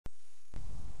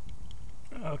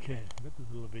Okay, got this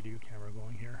little video camera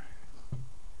going here.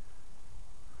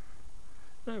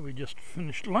 We just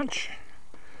finished lunch.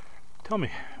 Tell me,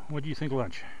 what do you think of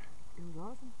lunch? It was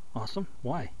awesome. Awesome?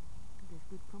 Why? There's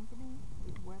good company,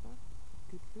 good weather,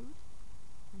 good food,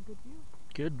 and good view.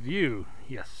 Good view,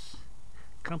 yes.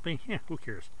 Company, yeah, who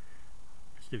cares?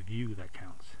 It's the view that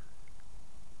counts.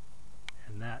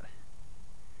 And that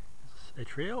is a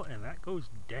trail, and that goes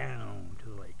down to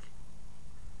the lake.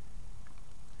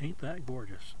 Ain't that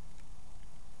gorgeous?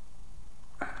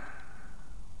 Nice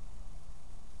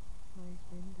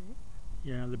wind, eh?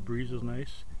 Yeah, the breeze is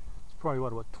nice. It's probably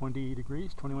what 20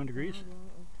 degrees, 21 degrees?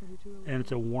 Yeah, 22. And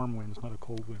it's a warm wind, it's not a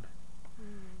cold wind.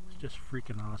 It's just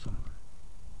freaking awesome.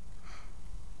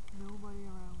 Nobody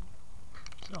around.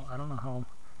 So I don't know how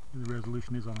the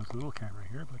resolution is on this little camera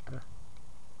here, but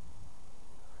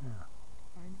yeah.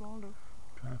 Find Waldo.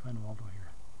 Trying to find Waldo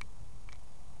here.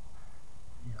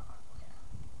 Yeah, okay.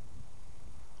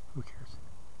 Who cares?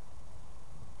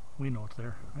 We know it's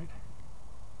there, right?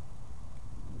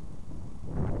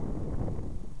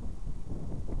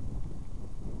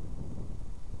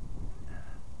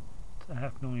 It's a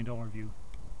 $500,000 view.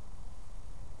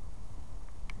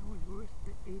 That was worth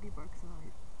the $80 a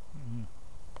night. Mm-hmm.